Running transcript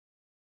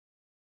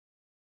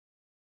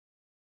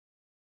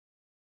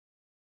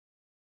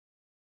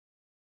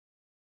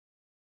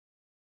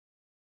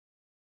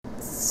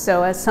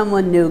So as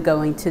someone new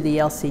going to the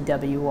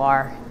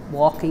LCWR,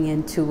 walking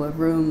into a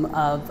room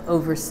of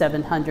over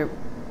 700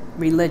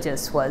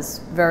 religious was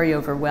very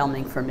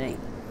overwhelming for me.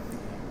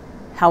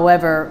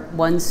 However,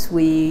 once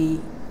we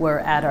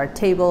were at our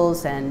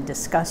tables and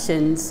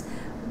discussions,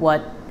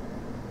 what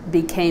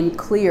became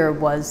clear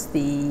was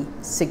the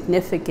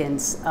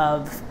significance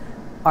of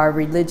our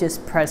religious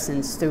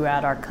presence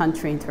throughout our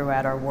country and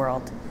throughout our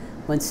world.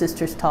 When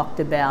sisters talked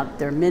about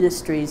their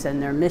ministries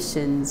and their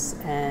missions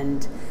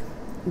and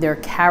their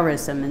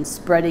charism and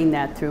spreading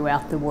that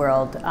throughout the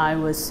world, I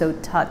was so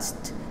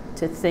touched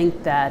to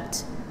think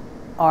that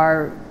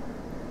our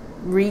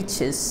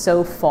reach is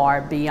so far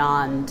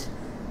beyond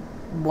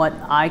what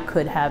I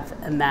could have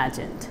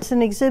imagined. As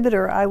an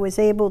exhibitor, I was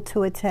able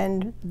to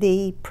attend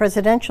the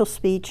presidential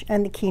speech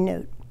and the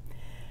keynote.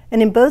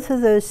 And in both of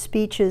those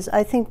speeches,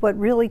 I think what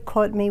really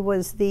caught me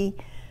was the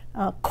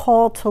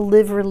call to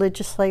live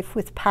religious life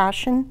with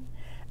passion,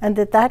 and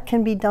that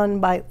can be done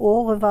by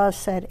all of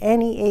us at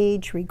any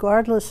age,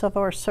 regardless of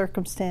our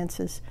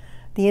circumstances.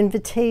 The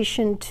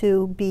invitation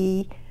to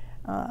be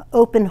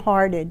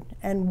open-hearted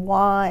and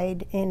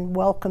wide in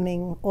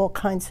welcoming all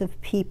kinds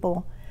of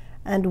people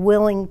and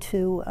willing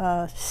to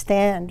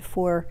stand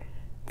for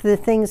the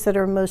things that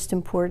are most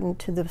important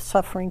to the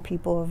suffering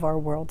people of our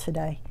world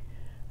today.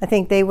 I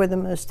think they were the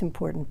most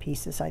important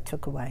pieces I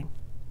took away.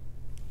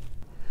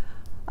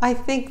 I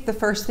think the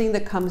first thing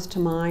that comes to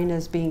mind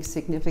as being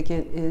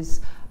significant is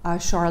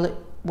Charlotte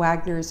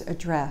Wagner's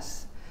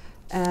address.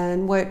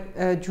 And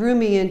what drew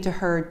me into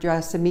her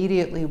address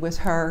immediately was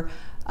her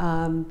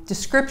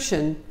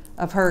description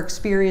of her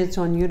experience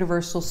on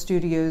Universal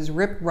Studios'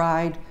 Rip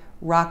Ride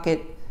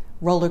Rocket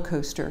roller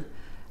coaster.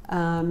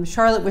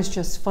 Charlotte was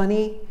just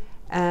funny,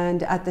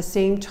 and at the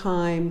same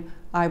time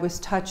I was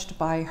touched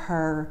by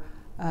her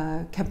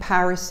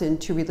comparison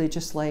to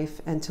religious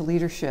life and to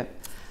leadership.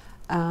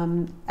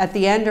 At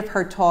the end of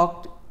her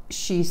talk,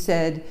 she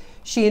said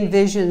she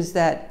envisions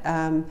that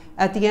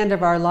at the end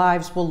of our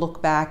lives we'll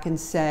look back and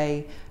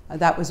say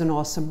that was an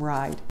awesome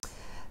ride.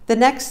 The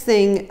next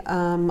thing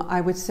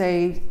I would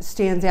say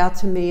stands out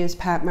to me is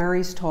Pat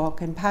Murray's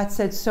talk, and Pat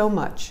said so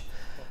much.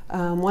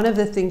 One of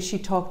the things she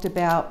talked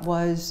about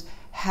was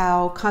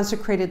how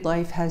consecrated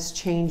life has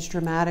changed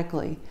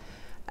dramatically.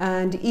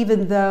 And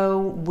even though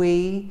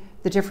we,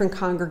 the different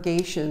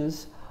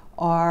congregations,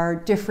 are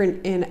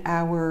different in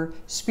our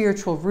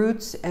spiritual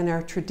roots and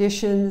our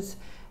traditions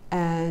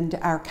and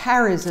our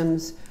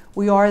charisms,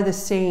 we are the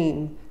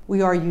same.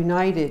 We are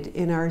united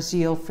in our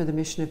zeal for the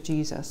mission of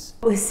Jesus.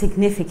 What was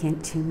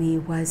significant to me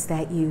was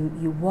that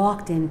you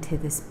walked into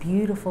this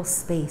beautiful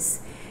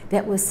space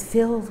that was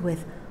filled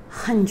with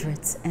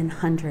hundreds and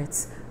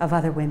hundreds of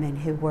other women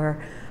who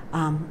were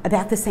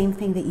about the same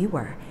thing that you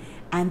were,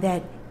 and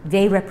that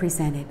they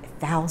represented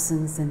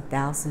thousands and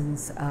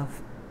thousands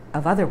of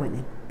other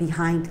women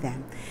behind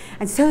them.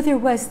 And so there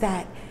was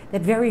that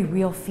very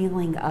real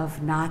feeling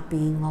of not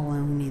being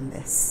alone in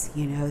this,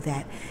 you know,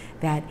 that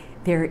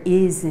there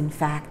is in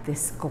fact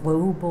this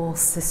global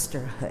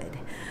sisterhood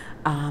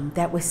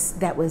that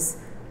was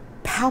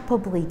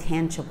palpably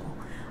tangible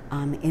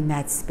in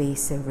that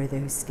space over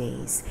those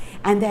days,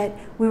 and that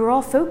we were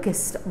all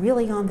focused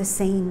really on the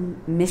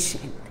same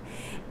mission.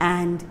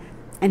 And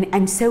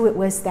so it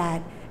was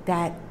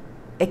that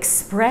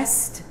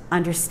expressed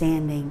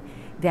understanding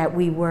that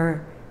we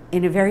were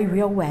in a very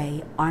real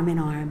way arm in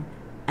arm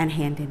and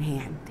hand in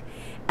hand.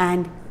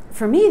 And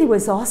for me there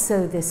was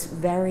also this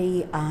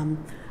very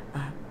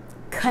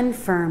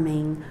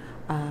confirming,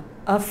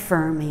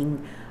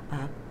 affirming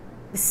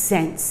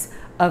sense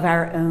of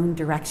our own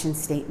direction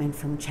statement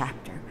from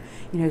chapter.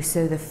 You know,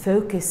 so the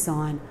focus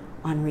on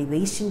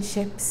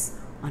relationships,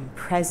 on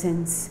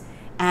presence,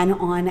 and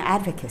on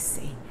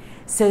advocacy.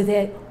 So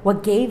that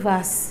what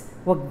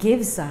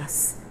gives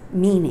us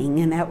meaning,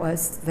 and that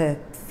was the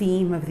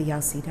theme of the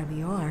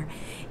LCWR,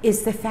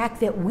 is the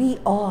fact that we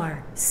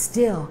are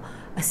still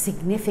a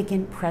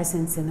significant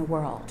presence in the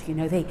world. You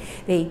know,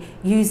 they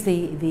use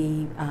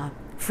the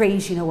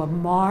phrase, you know, a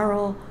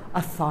moral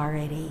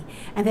authority,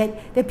 and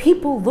that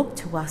people look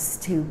to us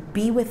to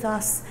be with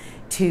us,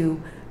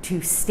 to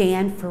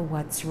stand for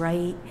what's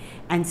right.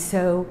 And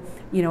so,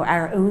 you know,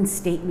 our own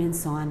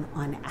statements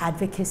on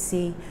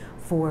advocacy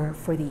for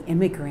the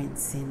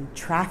immigrants in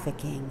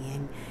trafficking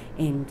and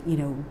in you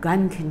know,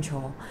 gun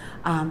control,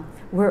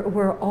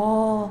 were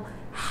all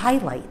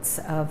highlights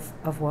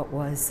of what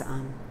was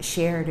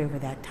shared over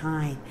that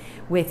time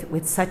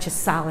with such a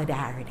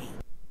solidarity.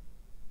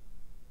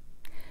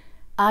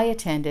 I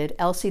attended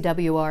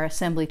LCWR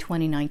Assembly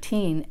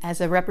 2019 as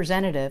a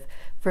representative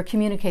for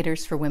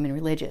Communicators for Women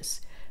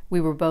Religious. We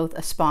were both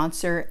a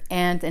sponsor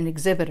and an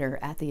exhibitor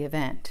at the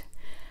event.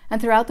 And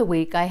throughout the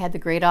week, I had the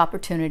great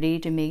opportunity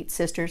to meet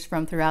sisters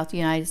from throughout the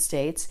United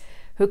States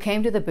who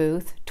came to the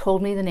booth,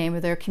 told me the name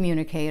of their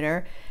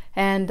communicator,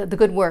 and the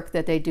good work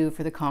that they do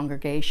for the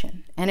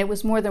congregation. And it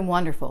was more than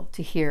wonderful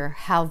to hear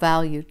how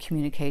valued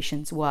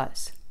communications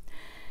was.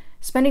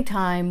 Spending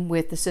time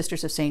with the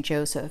Sisters of St.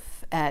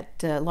 Joseph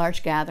at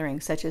large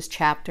gatherings such as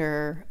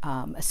chapter,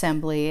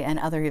 assembly, and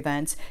other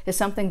events is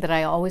something that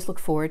I always look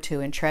forward to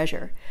and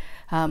treasure.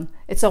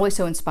 It's always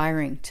so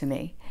inspiring to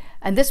me.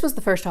 And this was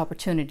the first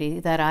opportunity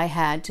that I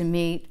had to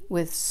meet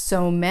with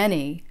so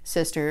many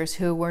sisters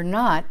who were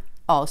not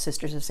all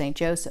Sisters of St.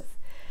 Joseph.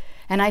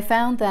 And I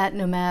found that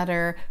no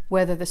matter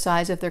whether the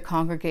size of their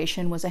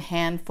congregation was a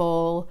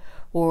handful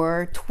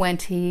or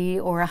 20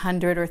 or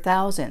 100 or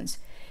thousands,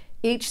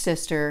 each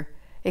sister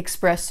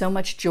expressed so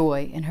much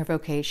joy in her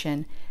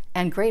vocation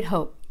and great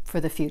hope for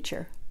the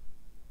future.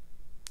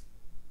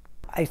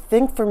 I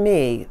think for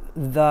me,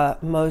 the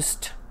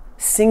most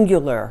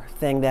singular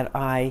thing that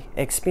I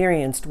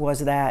experienced was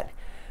that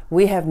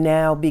we have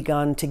now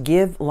begun to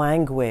give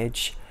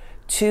language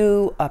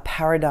to a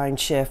paradigm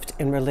shift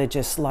in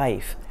religious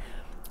life.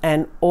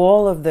 And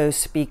all of those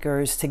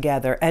speakers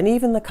together, and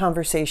even the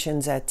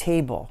conversations at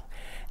table,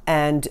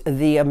 and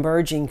the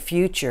emerging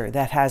future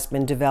that has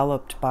been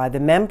developed by the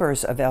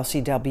members of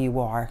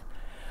LCWR,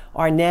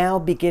 are now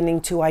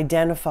beginning to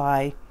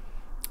identify,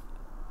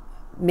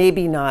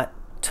 maybe not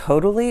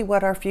totally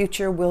what our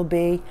future will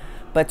be,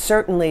 but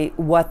certainly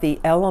what the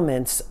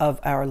elements of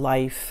our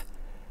life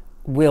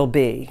will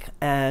be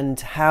and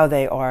how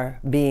they are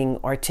being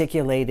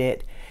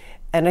articulated.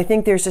 And I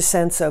think there's a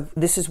sense of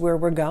this is where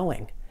we're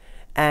going.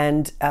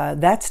 And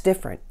that's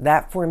different.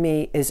 That for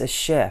me is a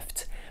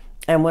shift.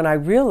 And when I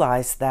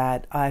realized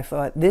that, I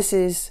thought this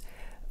is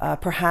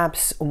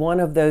perhaps one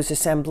of those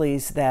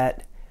assemblies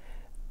that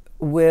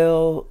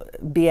will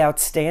be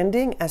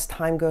outstanding as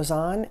time goes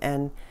on.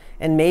 And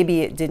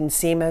maybe it didn't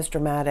seem as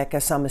dramatic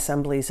as some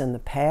assemblies in the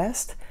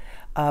past.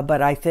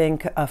 But I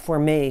think for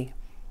me,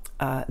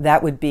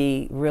 that would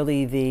be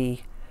really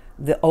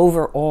the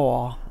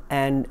overall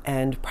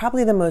and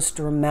probably the most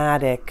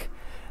dramatic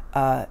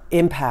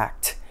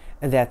impact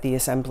that the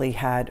assembly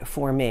had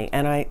for me.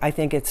 And I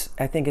think it's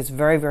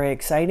very, very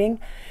exciting.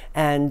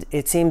 And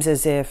it seems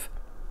as if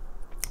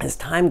as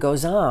time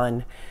goes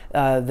on,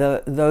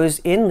 those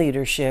in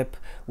leadership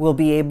will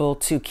be able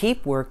to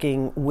keep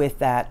working with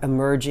that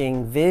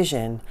emerging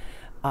vision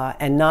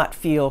and not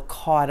feel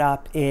caught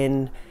up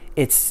in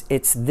it's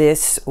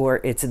this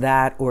or it's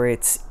that or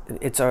it's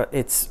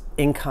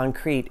in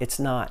concrete. It's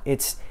not.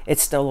 It's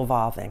still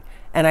evolving.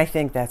 And I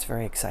think that's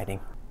very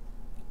exciting.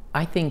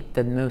 I think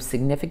the most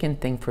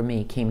significant thing for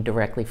me came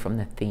directly from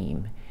the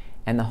theme,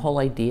 and the whole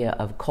idea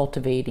of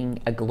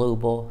cultivating a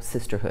global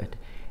sisterhood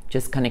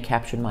just kind of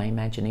captured my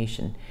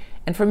imagination.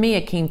 And for me,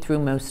 it came through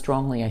most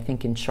strongly, I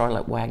think, in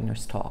Charlotte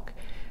Wagner's talk.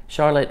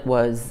 Charlotte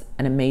was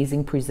an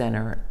amazing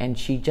presenter, and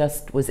she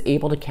just was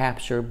able to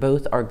capture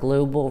both our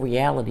global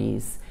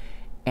realities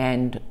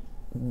and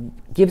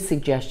give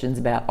suggestions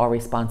about our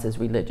response as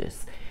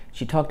religious.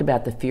 She talked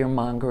about the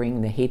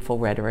fear-mongering, the hateful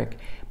rhetoric,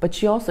 but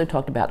she also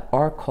talked about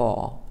our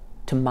call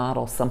to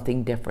model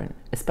something different,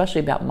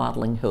 especially about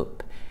modeling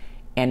hope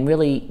and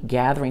really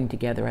gathering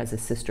together as a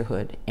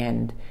sisterhood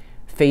and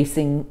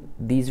facing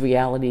these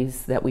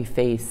realities that we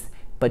face,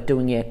 but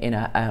doing it in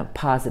a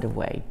positive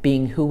way,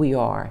 being who we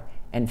are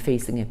and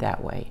facing it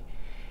that way.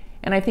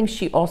 And I think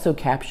she also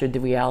captured the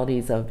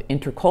realities of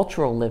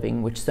intercultural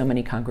living, which so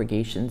many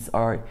congregations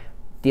are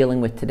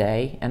dealing with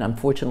today, and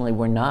unfortunately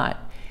we're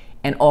not,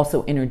 and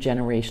also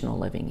intergenerational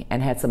living,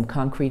 and had some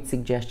concrete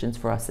suggestions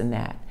for us in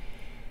that.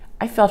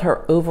 I felt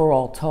her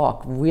overall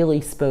talk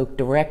really spoke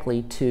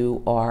directly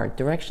to our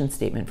direction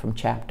statement from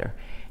chapter,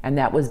 and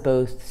that was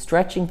both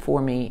stretching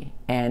for me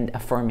and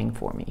affirming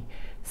for me.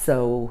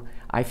 So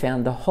I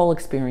found the whole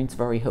experience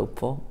very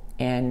hopeful.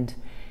 And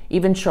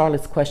even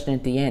Charlotte's question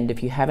at the end,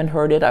 if you haven't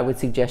heard it, I would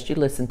suggest you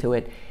listen to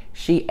it.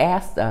 She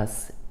asked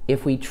us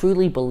if we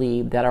truly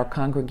believe that our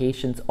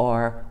congregations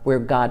are where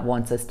God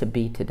wants us to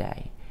be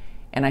today.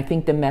 And I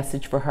think the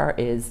message for her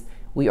is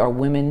we are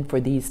women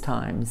for these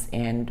times,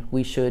 and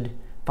we should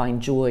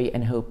find joy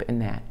and hope in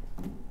that.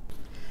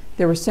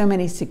 There were so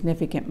many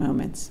significant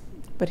moments,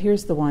 but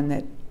here's the one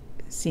that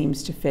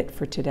seems to fit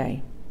for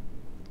today.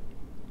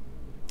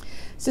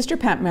 Sister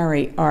Pat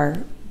Murray,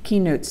 our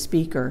keynote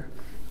speaker,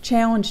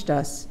 challenged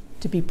us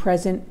to be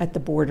present at the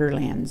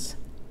borderlands,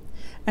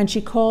 and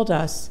she called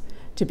us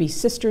to be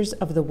sisters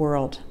of the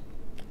world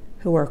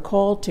who are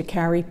called to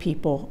carry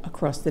people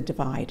across the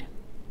divide.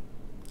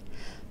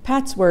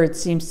 Pat's words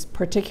seems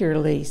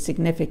particularly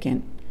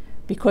significant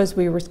because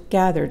we were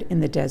gathered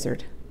in the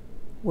desert,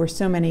 where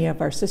so many of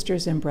our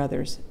sisters and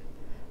brothers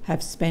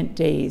have spent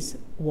days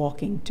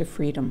walking to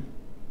freedom.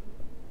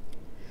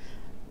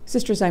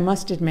 Sisters, I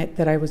must admit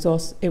that it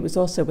was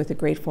also with a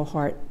grateful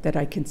heart that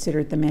I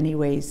considered the many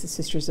ways the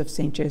Sisters of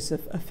St.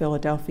 Joseph of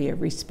Philadelphia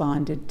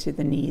responded to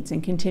the needs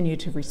and continue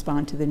to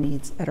respond to the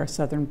needs at our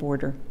southern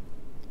border.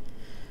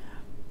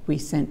 We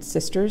sent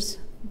sisters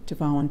to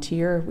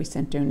volunteer, we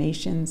sent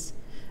donations,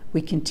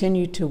 we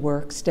continue to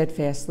work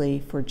steadfastly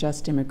for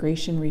just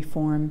immigration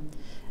reform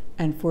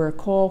and for a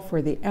call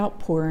for the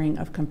outpouring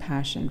of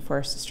compassion for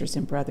our sisters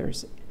and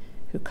brothers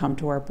who come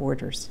to our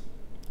borders.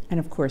 And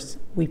of course,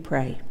 we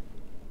pray.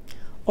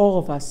 All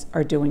of us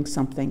are doing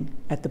something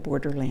at the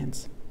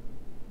borderlands.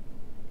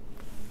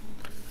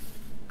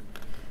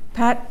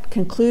 Pat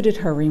concluded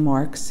her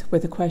remarks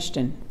with a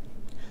question.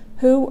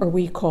 Who are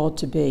we called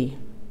to be?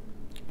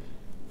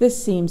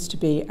 This seems to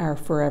be our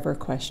forever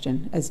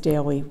question, as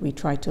daily we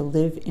try to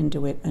live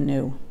into it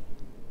anew.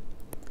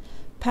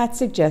 Pat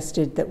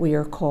suggested that we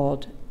are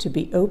called to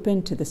be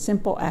open to the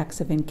simple acts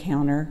of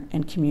encounter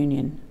and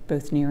communion,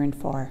 both near and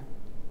far.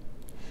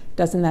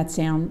 Doesn't that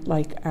sound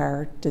like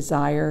our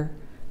desire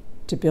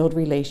to build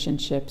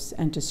relationships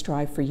and to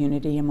strive for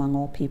unity among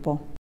all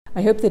people?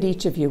 I hope that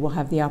each of you will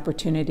have the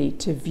opportunity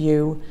to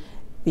view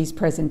these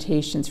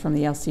presentations from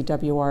the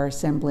LCWR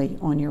Assembly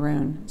on your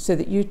own, so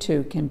that you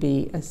too can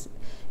be as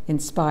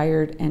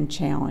inspired and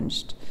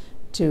challenged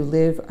to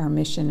live our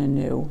mission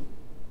anew.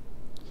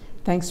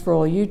 Thanks for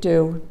all you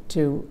do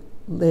to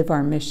live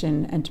our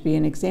mission and to be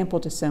an example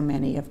to so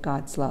many of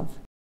God's love.